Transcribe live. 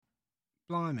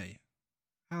Blimey,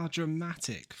 how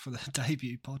dramatic for the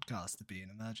debut podcast to be an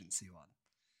emergency one.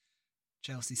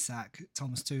 Chelsea sack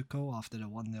Thomas Tuchel after the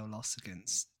 1-0 loss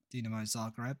against Dinamo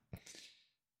Zagreb.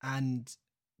 And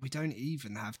we don't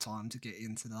even have time to get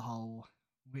into the whole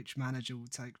which manager will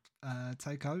take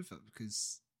over,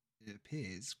 because it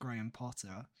appears Graham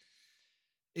Potter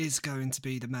is going to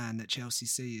be the man that Chelsea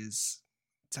see as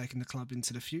taking the club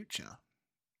into the future.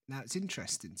 Now, it's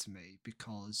interesting to me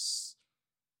because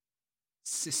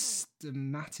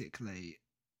systematically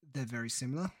they're very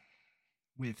similar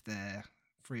with their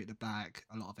three at the back,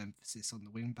 a lot of emphasis on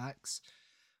the wing backs.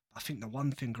 I think the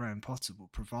one thing Graham Potter will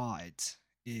provide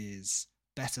is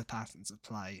better patterns of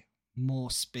play, more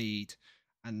speed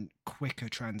and quicker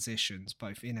transitions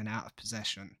both in and out of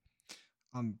possession.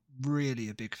 I'm really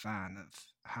a big fan of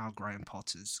how Graham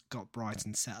Potter's got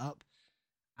Brighton set up,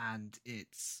 and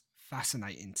it's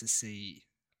fascinating to see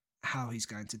how he's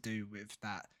going to do with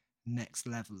that next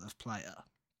level of player.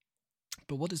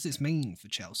 But what does this mean for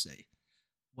Chelsea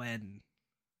when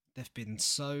they've been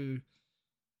so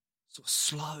sort of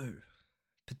slow,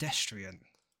 pedestrian?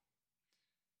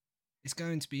 It's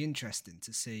going to be interesting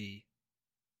to see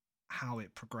how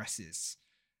it progresses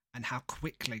and how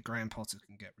quickly Graham Potter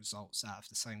can get results out of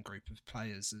the same group of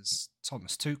players as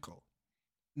Thomas Tuchel.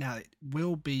 Now, it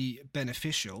will be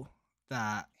beneficial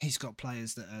that he's got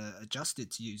players that are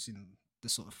adjusted to using the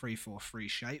sort of 3-4-3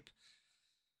 shape.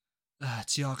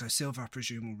 Thiago Silva, I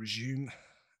presume, will resume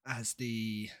as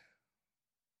the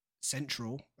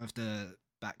central of the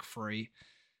back three.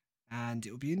 And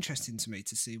it will be interesting to me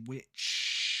to see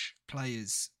which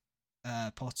players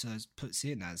Potter puts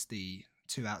in as the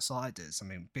two outsiders. I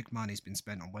mean, big money's been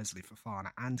spent on Wesley Fofana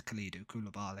and Kalidou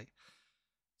Koulibaly.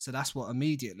 So that's what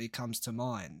immediately comes to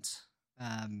mind.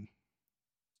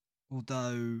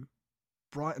 Although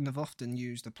Brighton have often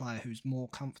used a player who's more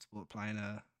comfortable at playing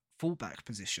a fullback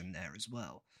position there as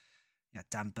well. Yeah,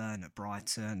 Dan Burn at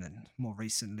Brighton, and more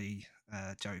recently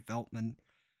Joey Veltman,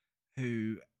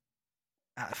 who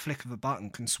at a flick of a button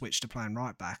can switch to playing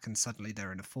right back, and suddenly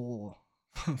they're in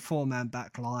a four-man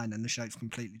back line and the shape's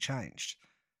completely changed.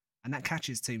 And that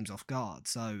catches teams off guard.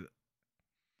 So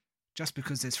just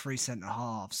because there's three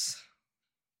centre-halves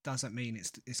doesn't mean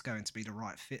it's going to be the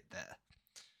right fit there.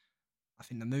 I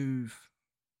think the move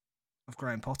of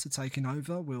Graham Potter taking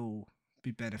over will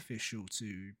be beneficial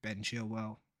to Ben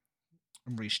Chilwell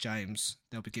and Reece James.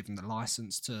 They'll be given the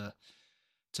licence to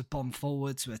bomb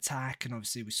forward, to attack, and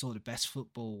obviously we saw the best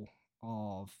football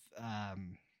of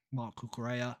Marc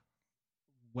Cucurella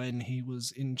when he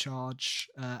was in charge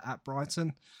at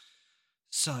Brighton.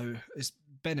 So it's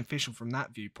beneficial from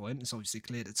that viewpoint. It's obviously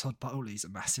clear that Todd Bowley's a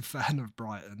massive fan of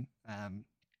Brighton. And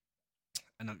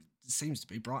it seems to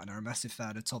be Brighton are a massive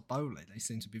fan of Todd Bowley. They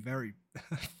seem to be very,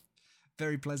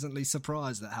 very pleasantly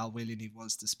surprised at how willing he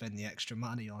was to spend the extra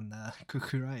money on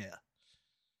Cucurella.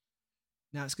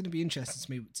 Now, it's going to be interesting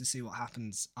to me to see what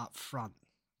happens up front.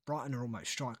 Brighton are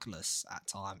almost strikerless at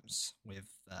times with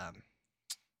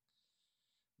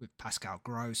Pascal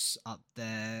Gross up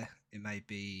there. It may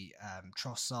be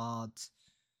Trossard.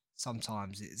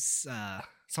 Sometimes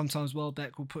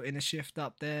Welbeck will put in a shift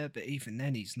up there, but even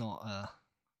then he's not a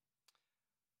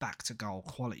back-to-goal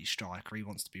quality striker. He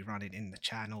wants to be running in the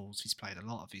channels. He's played a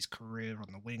lot of his career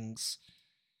on the wings.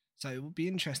 So it will be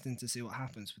interesting to see what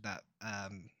happens with that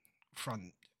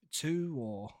front two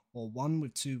or one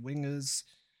with two wingers,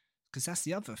 because that's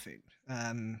the other thing.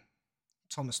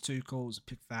 Thomas Tuchel is a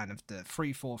big fan of the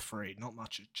 3-4-3. Not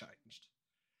much has changed.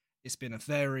 It's been a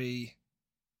very,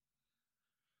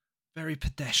 very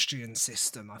pedestrian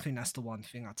system. I think that's the one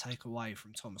thing I take away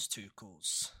from Thomas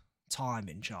Tuchel's time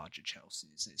in charge of Chelsea.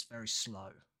 It's very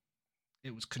slow.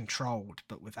 It was controlled,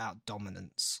 but without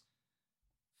dominance.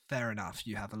 Fair enough,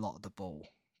 you have a lot of the ball,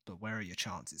 but where are your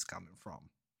chances coming from?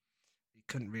 He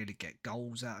couldn't really get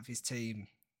goals out of his team.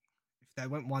 If they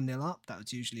went 1-0 up, that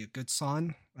was usually a good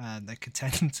sign. They could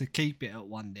tend to keep it at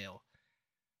 1-0.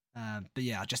 But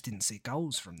yeah, I just didn't see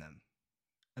goals from them.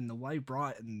 And the way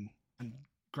Brighton and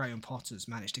Graham Potter's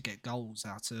managed to get goals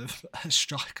out of a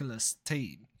strikerless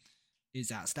team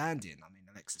is outstanding. I mean,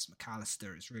 Alexis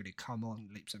McAllister has really come on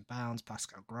leaps and bounds.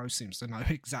 Pascal Gross seems to know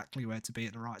exactly where to be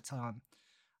at the right time.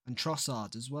 And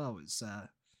Trossard as well is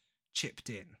chipped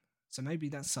in. So maybe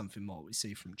that's something more we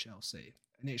see from Chelsea.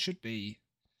 And it should be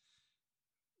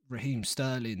Raheem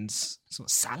Sterling's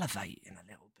sort of salivating a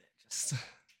little bit. Just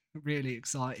really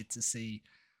excited to see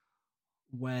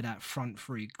where that front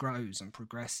three grows and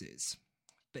progresses.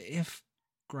 But if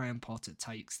Graham Potter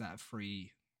takes that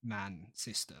 3-man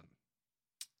system,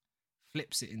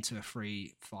 flips it into a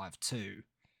 3-5-2,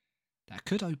 that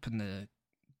could open the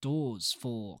doors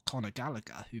for Conor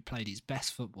Gallagher, who played his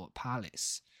best football at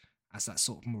Palace as that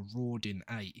sort of marauding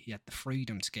eight. He had the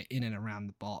freedom to get in and around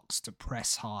the box, to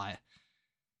press high.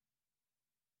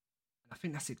 And I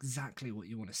think that's exactly what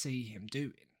you want to see him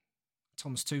doing.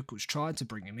 Thomas Tuchel's tried to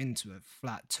bring him into a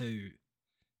flat two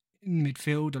in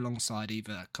midfield alongside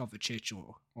either Kovacic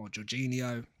or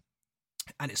Jorginho,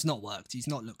 and it's not worked. He's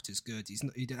not looked as good.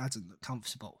 He hasn't looked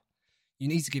comfortable. You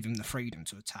need to give him the freedom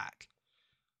to attack.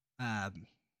 And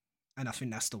I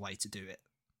think that's the way to do it.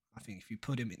 I think if you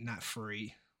put him in that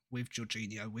three with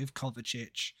Jorginho, with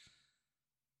Kovacic,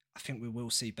 I think we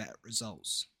will see better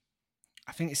results.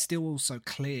 I think it's still also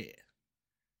clear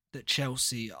that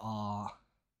Chelsea are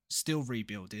still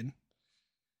rebuilding.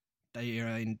 They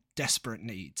are in desperate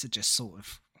need to just sort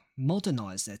of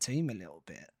modernise their team a little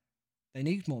bit. They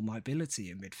need more mobility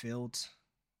in midfield.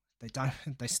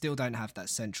 They still don't have that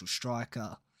central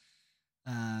striker.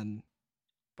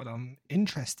 But I'm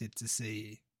interested to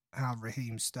see how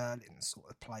Raheem Sterling sort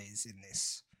of plays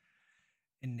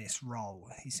in this role.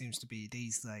 He seems to be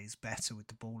these days better with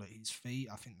the ball at his feet.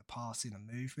 I think the passing and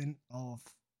movement of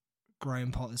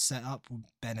Graham Potter's setup will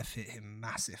benefit him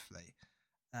massively.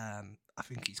 I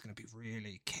think he's going to be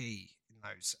really key in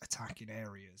those attacking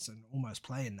areas and almost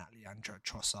playing that Leandro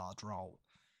Trossard role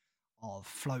of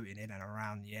floating in and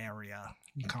around the area.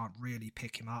 You can't really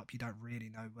pick him up. You don't really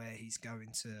know where he's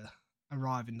going to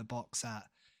arrive in the box at.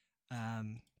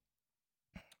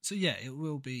 So yeah, it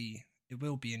will be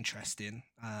interesting.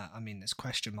 I mean, there's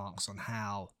question marks on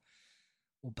how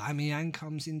Aubameyang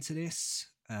comes into this.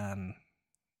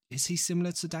 Is he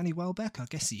similar to Danny Welbeck? I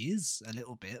guess he is a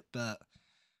little bit, but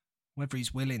whether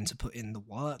he's willing to put in the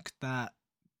work that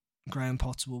Graham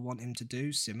Potter will want him to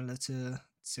do, similar to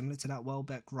that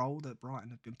Welbeck role that Brighton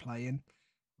have been playing.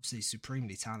 Obviously,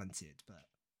 supremely talented, but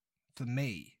for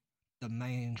me, the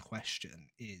main question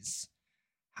is,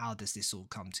 how does this all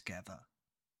come together?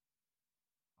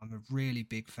 I'm a really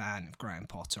big fan of Graham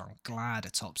Potter. I'm glad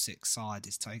a top six side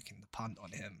is taking the punt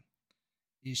on him.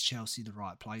 Is Chelsea the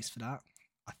right place for that?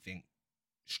 I think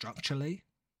structurally,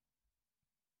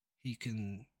 he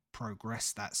can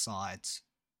progress that side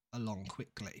along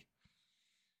quickly.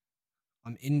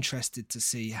 I'm interested to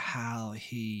see how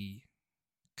he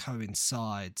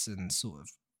coincides and sort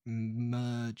of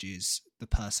merges the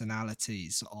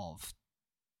personalities of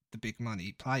the big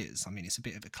money players. I mean, it's a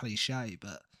bit of a cliche,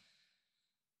 but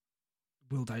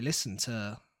will they listen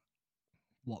to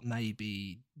what may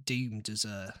be deemed as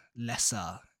a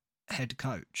lesser head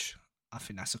coach? I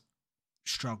think that's a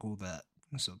struggle that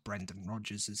sort of Brendan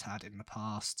Rodgers has had in the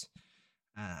past,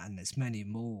 and there's many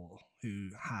more who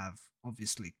have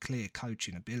obviously clear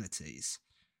coaching abilities,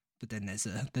 but then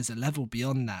there's a level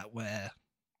beyond that where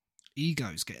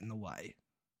egos get in the way.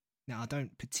 Now, I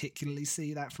don't particularly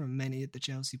see that from many of the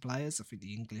Chelsea players. I think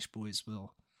the English boys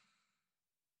will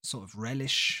sort of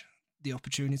relish the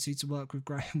opportunity to work with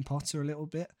Graham Potter a little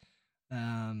bit.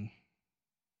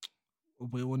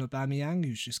 Will and Aubameyang,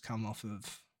 who's just come off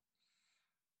of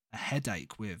a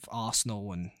headache with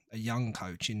Arsenal and a young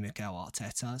coach in Mikel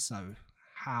Arteta. So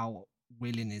how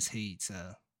willing is he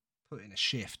to put in a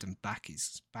shift and back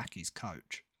his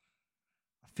coach?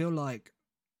 I feel like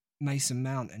Mason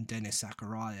Mount and Dennis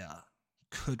Zakaria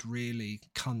could really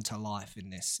come to life in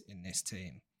this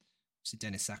team. So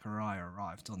Dennis Zakaria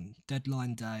arrived on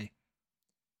deadline day.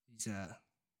 He's a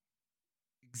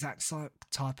exact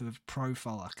type of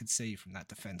profile I could see from that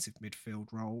defensive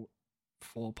midfield role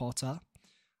for Potter.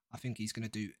 I think he's going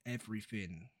to do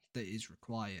everything that is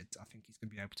required. I think he's going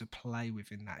to be able to play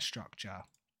within that structure.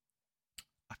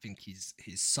 I think his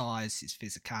size, his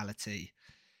physicality,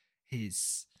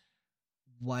 his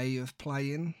way of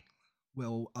playing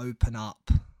will open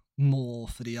up more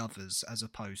for the others as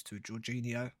opposed to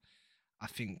Jorginho. I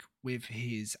think with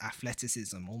his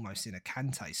athleticism, almost in a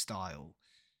Kante style,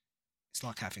 it's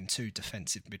like having two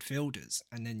defensive midfielders,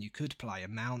 and then you could play a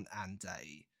Mount and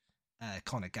a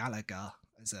Conor Gallagher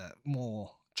as a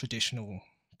more traditional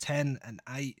 10 and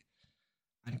 8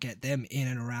 and get them in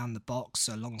and around the box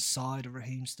alongside a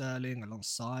Raheem Sterling,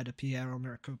 alongside a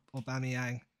Pierre-Emerick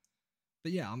Aubameyang.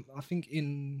 But yeah, I think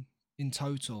in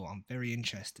total, I'm very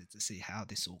interested to see how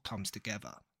this all comes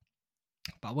together.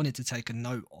 But I wanted to take a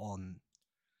note on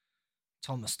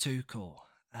Thomas Tuchel.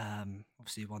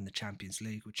 Obviously, he won the Champions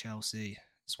League with Chelsea.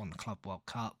 He's won the Club World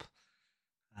Cup.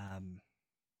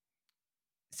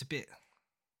 It's a bit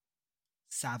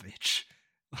savage,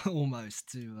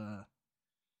 almost, to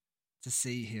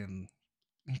see him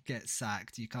get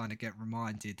sacked. You kind of get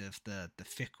reminded of the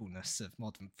fickleness of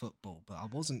modern football. But I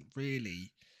wasn't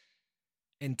really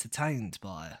entertained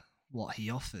by what he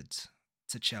offered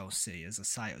to Chelsea. As I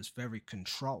say, it was very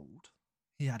controlled.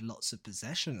 he had lots of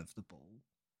possession of the ball.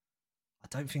 I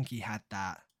don't think he had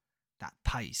that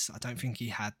pace. I don't think he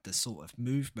had the sort of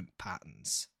movement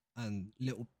patterns and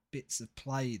little bits of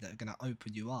play that are going to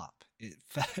open you up. It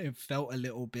felt a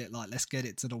little bit like, let's get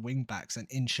it to the wing backs and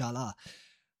inshallah,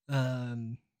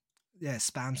 spam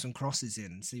some crosses in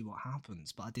and see what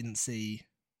happens. But I didn't see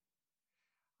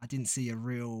a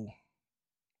real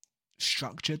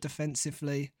structure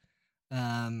defensively,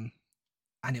 and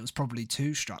it was probably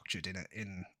too structured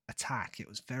in attack. It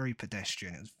was very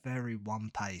pedestrian. It was very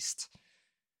one-paced.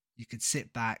 You could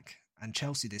sit back, and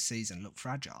Chelsea this season looked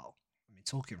fragile. I mean,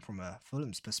 talking from a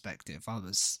Fulham's perspective, I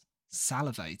was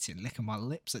salivating, licking my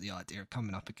lips at the idea of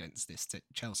coming up against this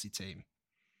Chelsea team.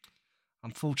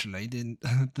 Unfortunately,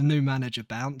 the new manager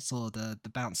bounce or the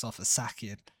bounce off a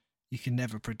sacking, you can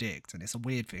never predict, and it's a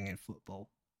weird thing in football.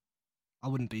 I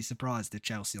wouldn't be surprised if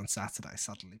Chelsea on Saturday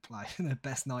suddenly play their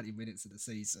best 90 minutes of the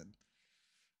season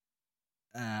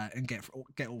and get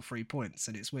all 3 points.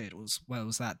 And it's weird. Was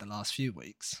that the last few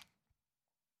weeks?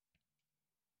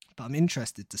 But I'm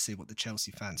interested to see what the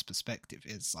Chelsea fans' perspective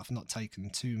is. I've not taken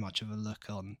too much of a look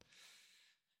on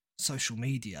social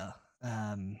media,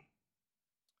 but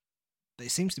it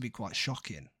seems to be quite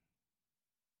shocking.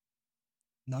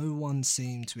 No one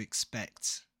seemed to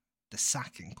expect the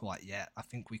sacking quite yet. I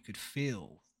think we could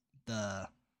feel the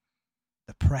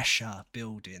pressure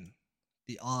building,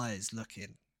 the eyes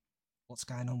looking, what's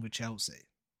going on with Chelsea?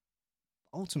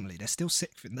 Ultimately, they're still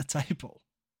 6th in the table.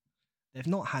 They've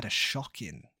not had a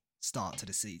shocking start to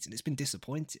the season. It's been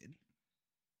disappointing.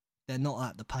 They're not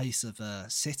at the pace of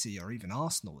City or even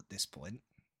Arsenal at this point,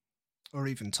 or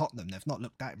even Tottenham. They've not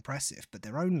looked that impressive, but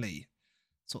they're only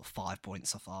sort of 5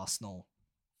 points off Arsenal,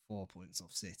 4 points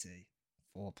off City,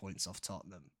 4 points off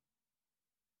Tottenham.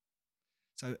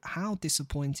 So how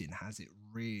disappointing has it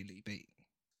really been?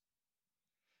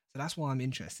 So that's why I'm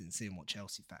interested in seeing what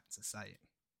Chelsea fans are saying.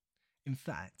 In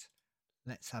fact,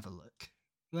 let's have a look.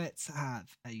 Let's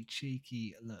have a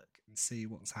cheeky look and see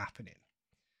what's happening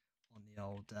on the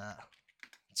old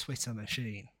Twitter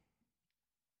machine.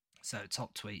 So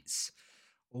top tweets,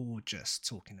 all just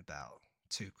talking about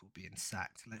Tuchel being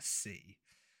sacked. Let's see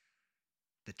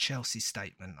the Chelsea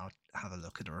statement. I'll have a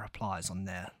look at the replies on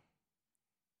there.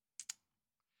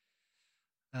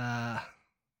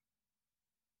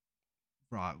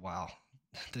 Right, wow.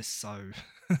 There's so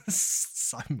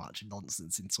much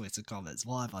nonsense in Twitter comments.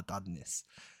 Why have I done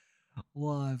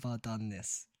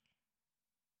this?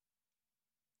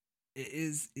 It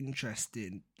is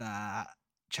interesting that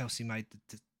Chelsea made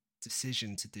the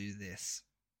decision to do this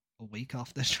a week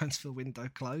after the transfer window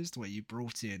closed, where you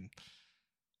brought in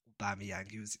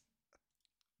Aubameyang, who was,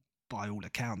 by all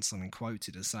accounts,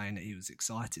 quoted as saying that he was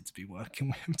excited to be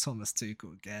working with Thomas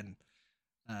Tuchel again.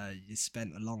 You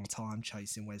spent a long time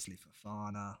chasing Wesley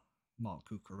Fofana. Marc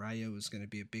Cucurella was going to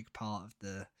be a big part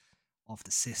of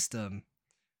the system.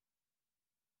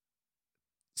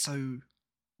 So,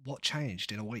 what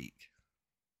changed in a week?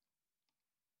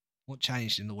 What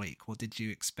changed in the week? What did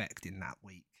you expect in that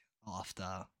week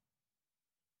after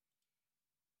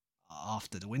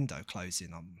the window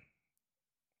closing?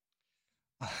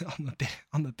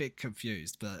 I'm a bit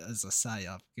confused, but as I say,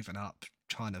 I've given up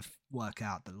trying to work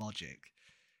out the logic.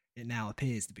 It now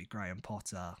appears to be Graham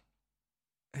Potter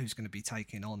who's going to be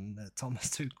taking on the Thomas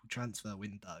Tuchel transfer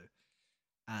window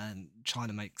and trying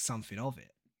to make something of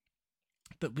it.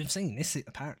 But we've seen this, it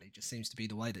apparently just seems to be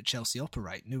the way that Chelsea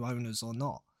operate, new owners or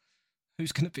not.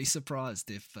 Who's going to be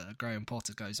surprised if Graham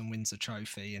Potter goes and wins a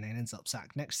trophy and then ends up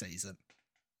sacked next season?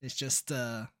 It's just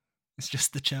the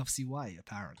Chelsea way,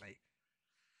 apparently.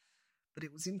 But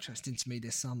it was interesting to me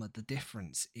this summer, the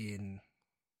difference in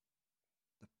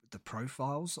the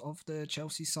profiles of the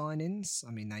Chelsea signings.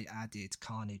 I mean, they added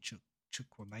Carney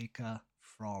Chukwuemeka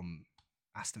from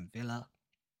Aston Villa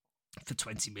for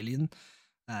 20 million.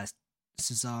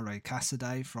 Cesare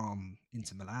Casade from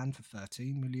Inter Milan for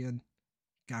 13 million.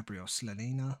 Gabriel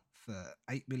Slonina for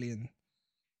 8 million.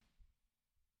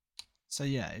 So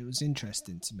yeah, it was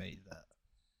interesting to me that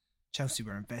Chelsea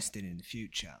were investing in the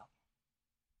future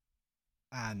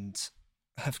and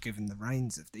have given the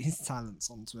reins of these talents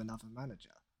onto another manager.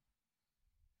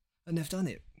 And they've done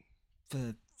it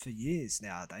for years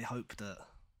now. They hope that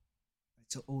they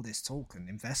took all this talk and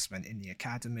investment in the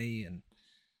academy, and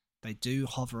they do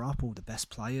hover up all the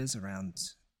best players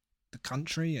around the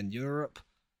country and Europe.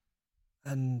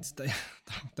 And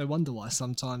they wonder why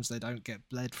sometimes they don't get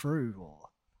bled through or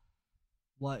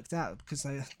worked out, because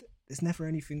there's never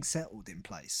anything settled in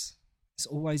place. It's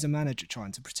always a manager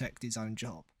trying to protect his own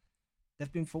job.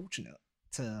 They've been fortunate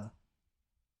to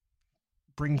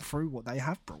bring through what they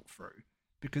have brought through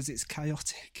because it's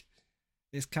chaotic.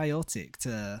 it's chaotic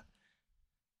to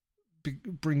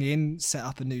bring in, set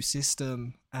up a new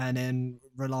system, and then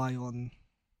rely on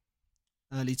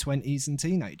early 20s and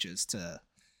teenagers to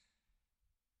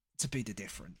be the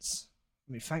difference.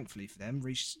 I mean, thankfully for them,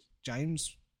 Reece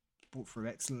James brought through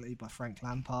excellently by Frank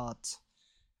Lampard.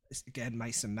 Again,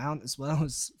 Mason Mount as well,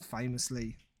 as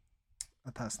famously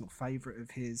a personal favourite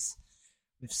of his.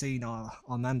 We've seen our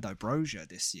Armando Broja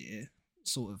this year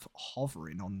sort of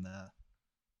hovering on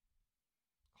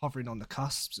the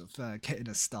cusps of getting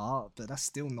a start, but that's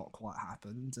still not quite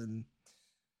happened. And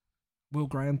will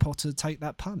Graham Potter take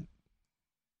that punt?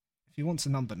 If he wants a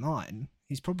number 9,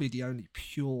 he's probably the only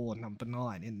pure number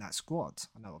 9 in that squad.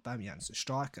 I know Aubameyang's a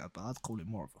striker, but I'd call him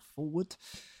more of a forward.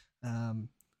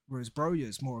 Whereas Broja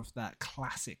is more of that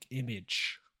classic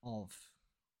image of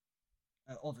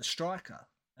a striker.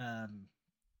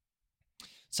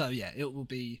 So yeah, it will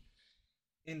be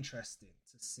interesting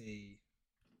to see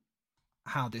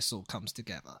how this all comes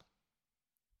together.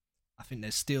 I think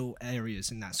there's still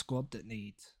areas in that squad that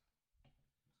need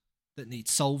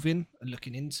solving and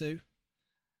looking into.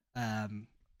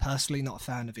 Personally, not a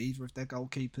fan of either of their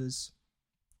goalkeepers.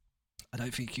 I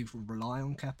don't think you can rely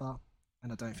on Kepa,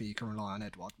 and I don't think you can rely on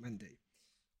Edouard Mendy,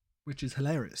 which is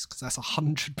hilarious because that's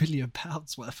 £100 million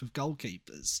worth of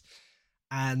goalkeepers.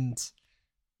 And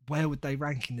where would they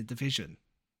rank in the division?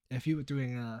 If you were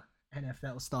doing a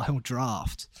NFL-style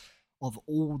draft of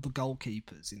all the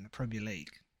goalkeepers in the Premier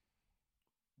League,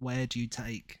 where do you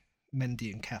take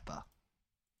Mendy and Kepa?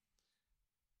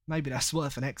 Maybe that's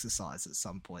worth an exercise at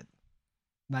some point.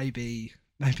 Maybe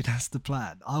that's the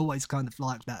plan. I always kind of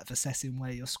like that of assessing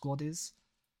where your squad is.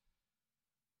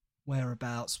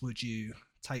 Whereabouts would you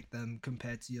take them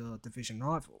compared to your division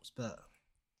rivals? But,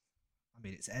 I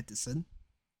mean, it's Ederson,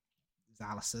 it's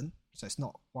Alisson, so it's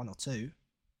not 1 or 2.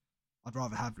 I'd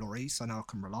rather have Lloris. I know I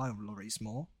can rely on Lloris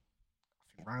more.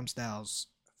 I think Ramsdale's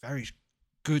a very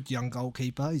good young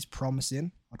goalkeeper. He's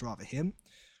promising. I'd rather him.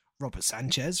 Robert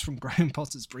Sanchez from Graham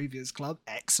Potter's previous club,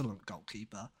 excellent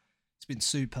goalkeeper. He's been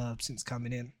superb since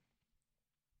coming in.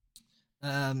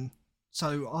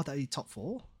 So are they top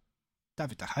 4?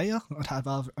 David De Gea, I'd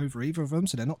have over either of them,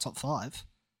 so they're not top 5.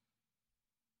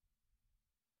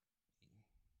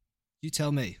 You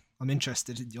tell me. I'm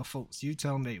interested in your thoughts. You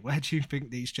tell me, where do you think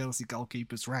these Chelsea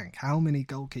goalkeepers rank? How many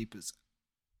goalkeepers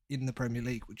in the Premier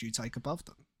League would you take above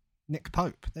them? Nick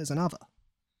Pope, there's another.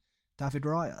 David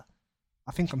Raya.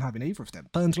 I think I'm having either of them.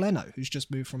 Bernd Leno, who's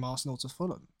just moved from Arsenal to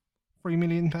Fulham. £3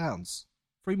 million. £3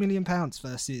 million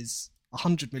versus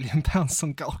 £100 million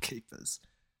on goalkeepers.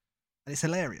 And it's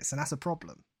hilarious, and that's a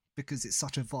problem, because it's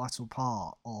such a vital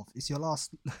part of... It's your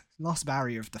last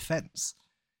barrier of defence.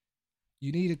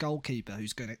 You need a goalkeeper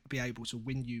who's going to be able to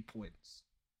win you points.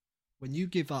 When you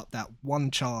give up that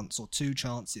 1 chance or 2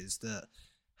 chances that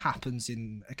happens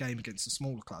in a game against the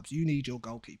smaller clubs, you need your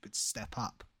goalkeeper to step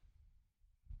up.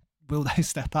 Will they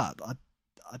step up?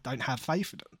 I don't have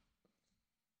faith in them.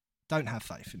 Don't have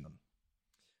faith in them.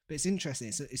 But it's interesting.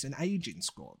 It's an ageing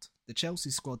squad. The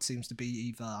Chelsea squad seems to be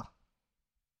either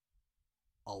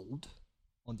old,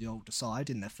 on the older side,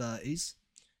 in their 30s,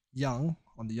 young,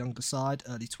 on the younger side,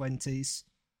 early 20s,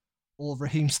 or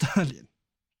Raheem Sterling.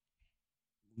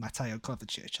 Mateo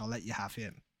Kovacic, I'll let you have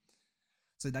him.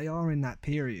 So they are in that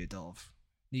period of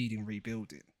needing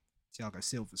rebuilding. Thiago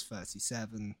Silva's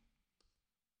 37,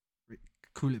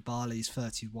 Koulibaly's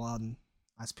 31,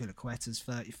 Azpilicueta's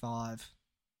 35.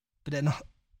 But then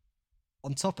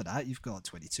on top of that, you've got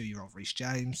 22-year-old Reece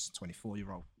James,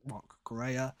 24-year-old Marc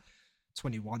Correa,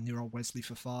 21-year-old Wesley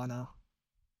Fofana,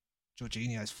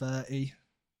 Jorginho's 30,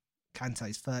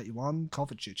 Kante's 31,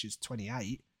 Kovacic is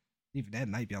 28. Even then,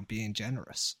 maybe I'm being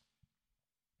generous.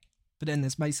 But then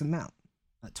there's Mason Mount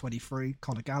at 23,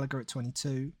 Conor Gallagher at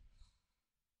 22.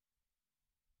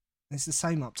 It's the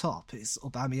same up top. It's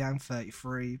Aubameyang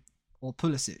 33 or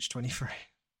Pulisic 23.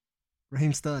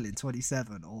 Raheem Sterling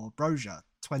 27 or Broja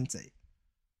 20.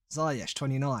 Ziyech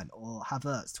 29 or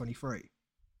Havertz 23.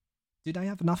 Do they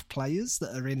have enough players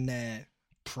that are in their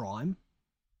prime?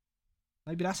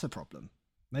 Maybe that's a problem.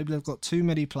 Maybe they've got too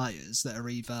many players that are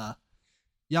either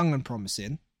young and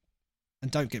promising,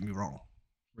 and don't get me wrong,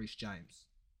 Reece James,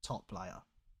 top player.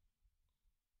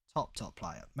 Top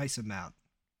player. Mason Mount,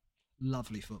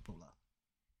 lovely footballer.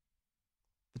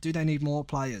 But do they need more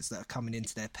players that are coming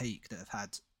into their peak, that have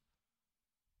had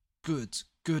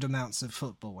good amounts of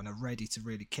football and are ready to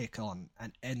really kick on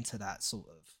and enter that sort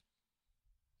of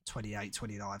 28,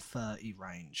 29, 30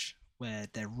 range where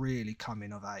they're really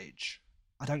coming of age?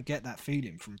 I don't get that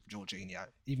feeling from Jorginho.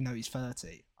 Even though he's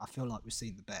 30, I feel like we've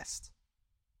seen the best.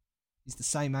 He's the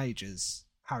same age as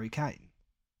Harry Kane.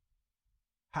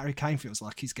 Harry Kane feels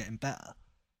like he's getting better.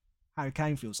 Harry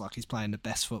Kane feels like he's playing the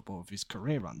best football of his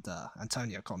career under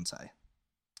Antonio Conte.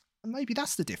 And maybe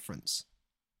that's the difference.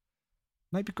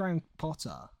 Maybe Graham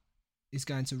Potter is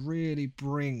going to really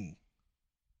bring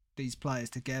these players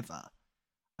together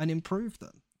and improve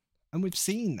them. And we've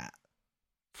seen that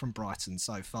from Brighton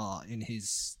so far in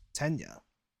his tenure.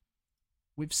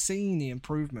 We've seen the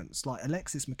improvements. Like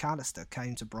Alexis McAllister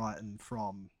came to Brighton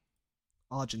from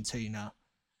Argentina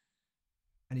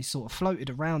and he sort of floated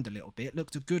around a little bit,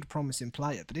 looked a good, promising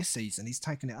player, but this season he's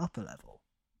taken it up a level.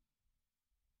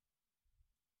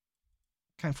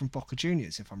 Came from Boca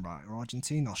Juniors, if I'm right, or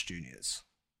Argentinos Juniors.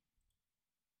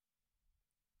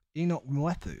 Enoch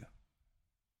Mwepu.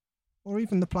 Or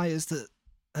even the players that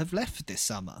have left this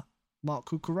summer. Mark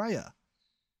Cucurella.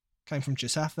 Came from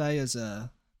Giuseppe as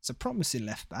a promising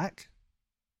left back.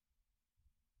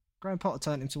 Graham Potter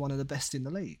turned him to one of the best in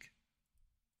the league.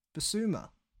 Basuma.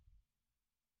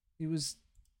 He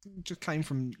just came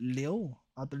from Lille,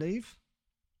 I believe.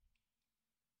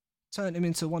 Turned him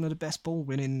into one of the best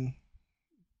ball-winning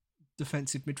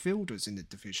defensive midfielders in the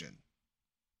division.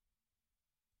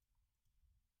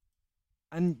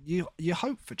 And you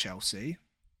hope for Chelsea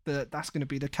that that's going to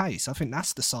be the case. I think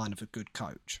that's the sign of a good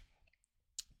coach.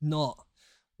 Not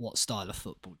what style of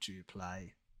football do you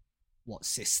play, what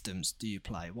systems do you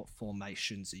play, what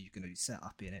formations are you going to be set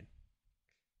up in.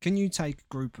 Can you take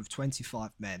a group of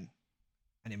 25 men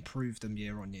and improve them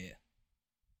year on year?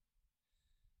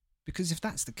 Because if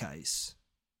that's the case,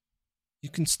 you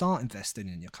can start investing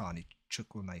in your Carney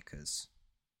Chukwuemekas,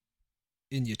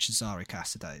 in your Cesare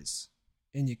Casadets,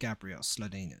 in your Gabriel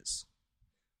Sloninas.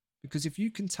 Because if you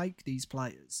can take these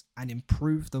players and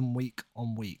improve them week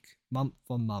on week, month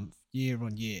on month, year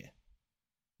on year,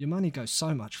 your money goes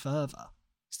so much further.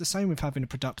 It's the same with having a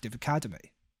productive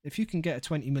academy. If you can get a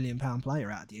 £20 million player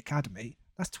out of the academy,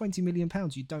 that's £20 million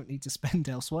you don't need to spend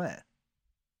elsewhere.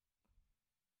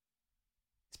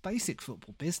 It's basic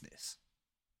football business.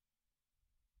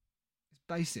 It's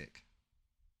basic.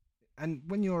 And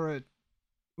when you're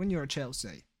a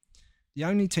Chelsea, the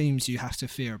only teams you have to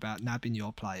fear about nabbing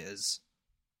your players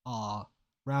are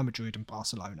Real Madrid and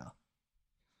Barcelona.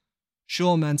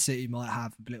 Sure, Man City might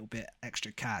have a little bit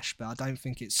extra cash, but I don't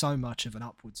think it's so much of an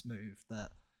upwards move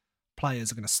that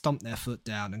players are going to stomp their foot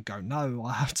down and go, no,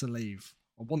 I have to leave.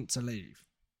 I want to leave.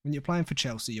 When you're playing for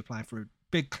Chelsea, you're playing for a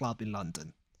big club in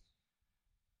London.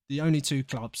 The only two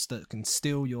clubs that can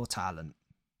steal your talent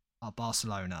are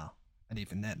Barcelona, and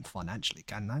even then, financially,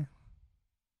 can they?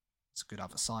 It's a good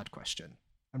other side question.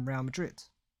 And Real Madrid.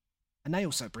 And they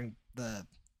also bring the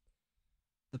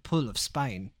pull of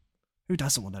Spain. Who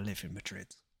doesn't want to live in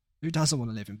Madrid? Who doesn't want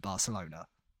to live in Barcelona?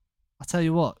 I tell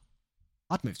you what,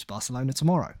 I'd move to Barcelona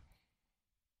tomorrow.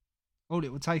 All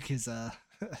it would take is a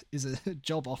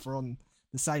job offer on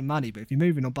the same money, but if you're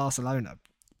moving on Barcelona,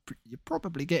 you're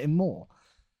probably getting more.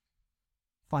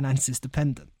 Finances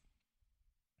dependent.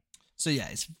 So yeah,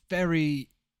 it's very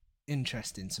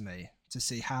interesting to me to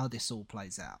see how this all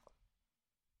plays out.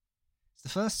 It's the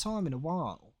first time in a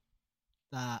while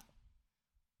that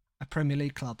a Premier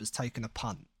League club has taken a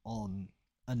punt on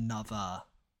another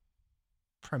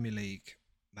Premier League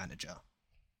manager.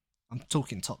 I'm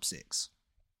talking top six.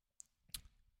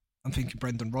 I'm thinking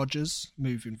Brendan Rodgers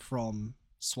moving from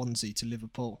Swansea to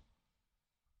Liverpool.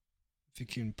 I'm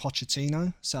thinking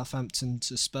Pochettino, Southampton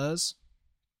to Spurs.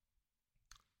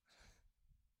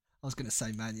 I was going to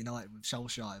say Man United with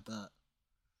Solskjaer, but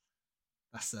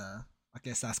that's I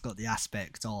guess that's got the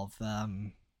aspect of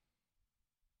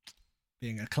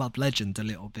being a club legend a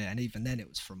little bit, and even then it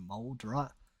was from mould,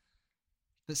 right?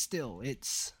 But still,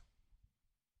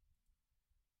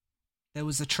 there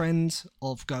was a trend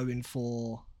of going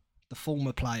for the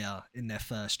former player in their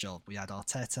first job. We had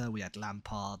Arteta, we had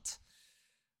Lampard,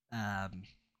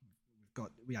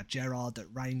 we had Gerrard at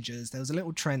Rangers. There was a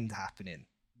little trend happening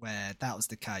where that was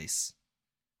the case.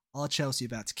 Are Chelsea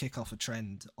about to kick off a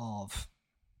trend of,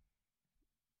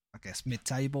 I guess,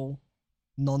 mid-table,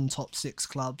 non-top six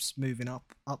clubs moving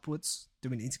upwards? Do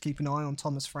we need to keep an eye on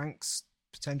Thomas Frank's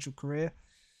potential career?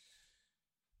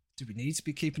 Do we need to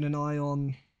be keeping an eye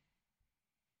on,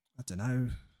 I don't know,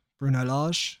 Bruno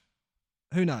Lage?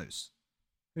 Who knows?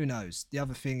 Who knows? The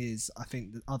other thing is, I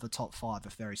think the other top five are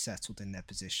very settled in their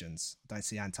positions. I don't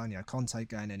see Antonio Conte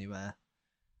going anywhere.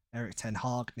 Eric Ten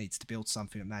Hag needs to build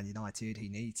something at Man United. He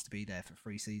needs to be there for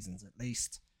 3 seasons at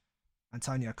least.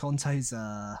 Antonio Conte's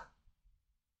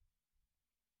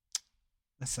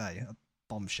let's say, a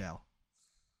bombshell.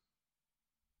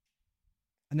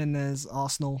 And then there's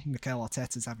Arsenal. Mikel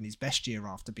Arteta's having his best year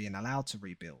after being allowed to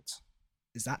rebuild.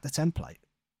 Is that the template?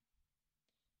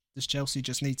 Does Chelsea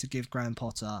just need to give Graham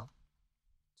Potter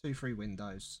 2-3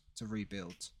 windows to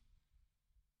rebuild?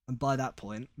 And by that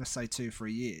point, let's say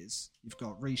 2-3 years, you've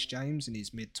got Reece James in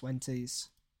his mid-20s.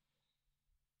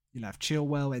 You'll have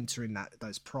Chilwell entering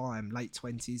those prime late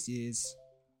 20s years.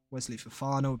 Wesley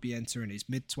Fofana will be entering his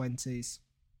mid-20s.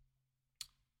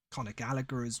 Conor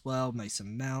Gallagher as well,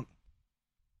 Mason Mount.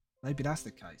 Maybe that's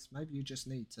the case. Maybe you just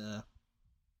need to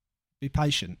be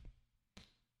patient.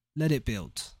 Let it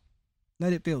build.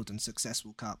 Let it build and success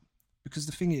will come. Because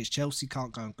the thing is, Chelsea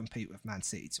can't go and compete with Man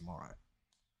City tomorrow.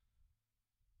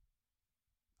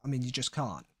 I mean, you just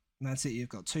can't. Man City have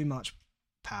got too much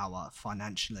power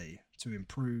financially to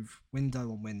improve window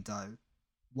on window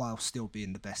while still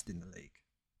being the best in the league.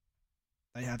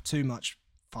 They have too much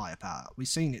firepower. We've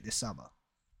seen it this summer.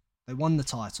 They won the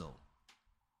title.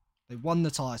 They won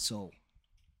the title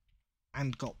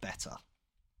and got better.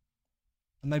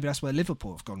 And maybe that's where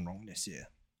Liverpool have gone wrong this year.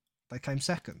 They came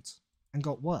second and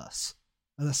got worse.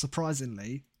 And they're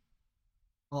surprisingly,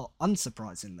 or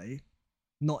unsurprisingly,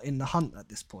 not in the hunt at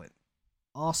this point.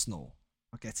 Arsenal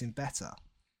are getting better.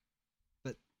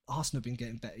 But Arsenal have been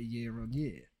getting better year on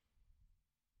year.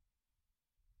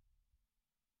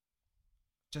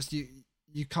 Just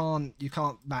you can't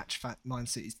match Man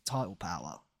City's title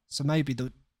power. So maybe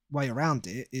the way around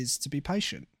it is to be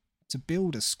patient, to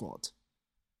build a squad,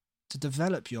 to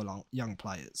develop your young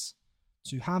players,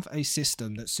 to have a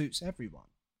system that suits everyone.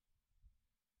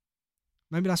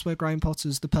 Maybe that's where Graham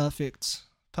Potter's the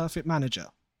perfect manager.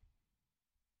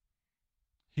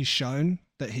 He's shown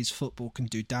that his football can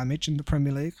do damage in the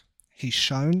Premier League. He's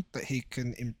shown that he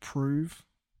can improve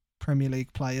Premier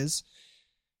League players.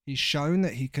 He's shown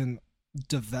that he can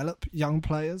develop young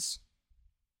players.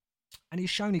 And he's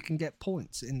shown he can get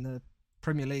points in the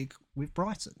Premier League with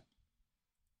Brighton.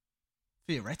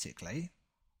 Theoretically,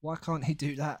 why can't he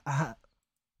do that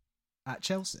at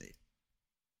Chelsea?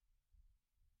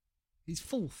 He's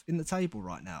fourth in the table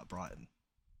right now at Brighton.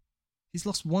 He's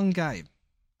lost one game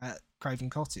at Craven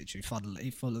Cottage, who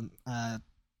Fulham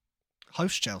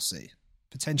host Chelsea.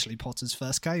 Potentially Potter's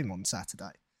first game on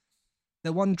Saturday.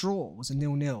 Their one draw was a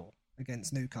 0-0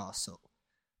 against Newcastle.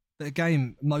 But a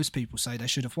game most people say they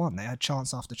should have won. They had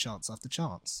chance after chance after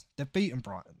chance. They've beaten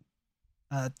Brighton.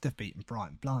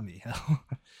 Blimey hell.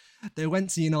 They went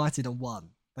to United and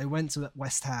won. They went to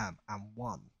West Ham and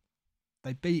won.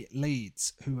 They beat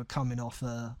Leeds, who were coming off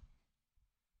a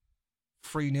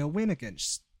 3-0 win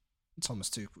against Thomas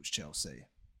Tuchel's Chelsea.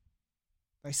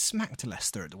 They smacked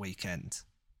Leicester at the weekend.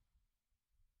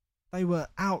 They were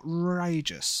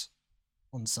outrageous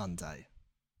on Sunday.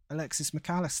 Alexis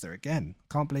McAllister again.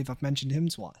 Can't believe I've mentioned him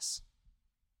twice.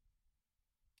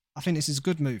 I think this is a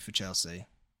good move for Chelsea.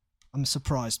 I'm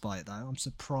surprised by it though. I'm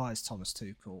surprised Thomas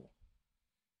Tuchel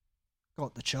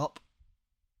got the chop.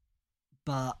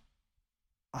 But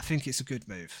I think it's a good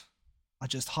move. I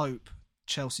just hope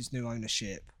Chelsea's new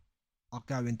ownership are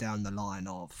going down the line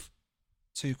of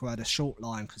Tuchel had a short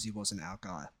line because he wasn't our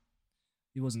guy.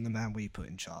 He wasn't the man we put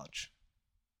in charge.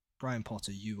 Graham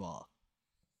Potter, you are.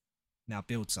 Now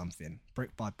build something,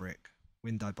 brick by brick,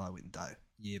 window by window,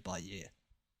 year by year.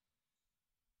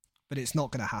 But it's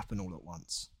not going to happen all at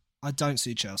once. I don't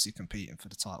see Chelsea competing for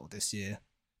the title this year.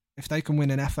 If they can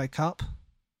win an FA Cup,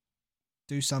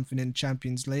 do something in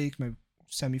Champions League, maybe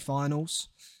semi-finals,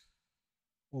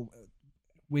 or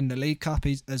win the League Cup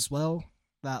as well,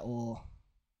 that or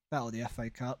the FA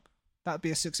Cup, that'd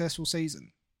be a successful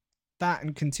season. That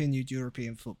and continued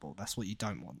European football, that's what you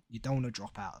don't want. You don't want to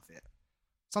drop out of it.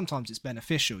 Sometimes it's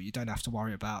beneficial. You don't have to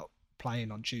worry about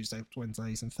playing on Tuesdays,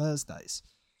 Wednesdays and Thursdays.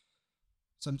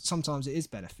 Sometimes it is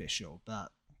beneficial,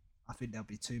 but I think there'll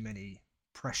be too many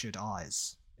pressured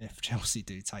eyes if Chelsea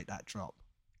do take that drop.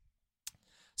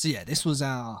 So yeah, this was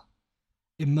our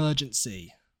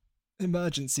emergency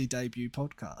debut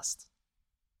podcast.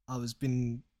 I was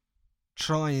been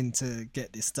trying to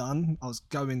get this done. I was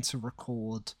going to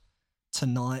record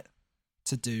tonight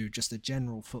to do just a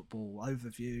general football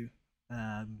overview,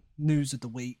 news of the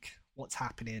week, what's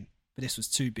happening, but this was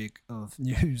too big of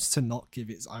news to not give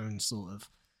its own sort of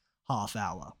half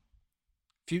hour.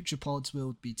 Future pods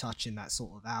will be touching that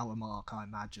sort of hour mark, I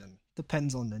imagine.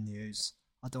 Depends on the news.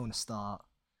 I don't want to start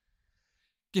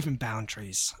giving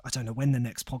boundaries. I don't know when the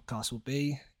next podcast will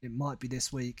be. It might be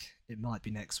this week. It might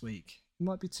be next week. It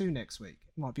might be two next week.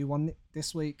 It might be one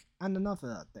this week and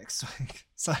another next week.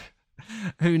 So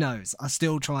who knows? I'm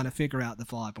still trying to figure out the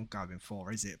vibe I'm going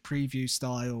for. Is it preview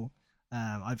style?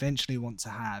 I eventually want to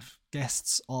have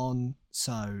guests on,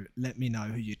 so let me know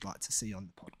who you'd like to see on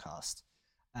the podcast.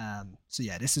 So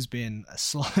yeah, this has been a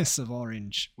slice of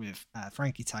orange with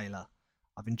Frankie Taylor.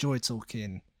 I've enjoyed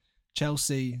talking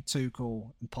Chelsea,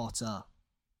 Tuchel and Potter,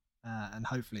 and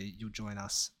hopefully you'll join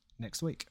us next week.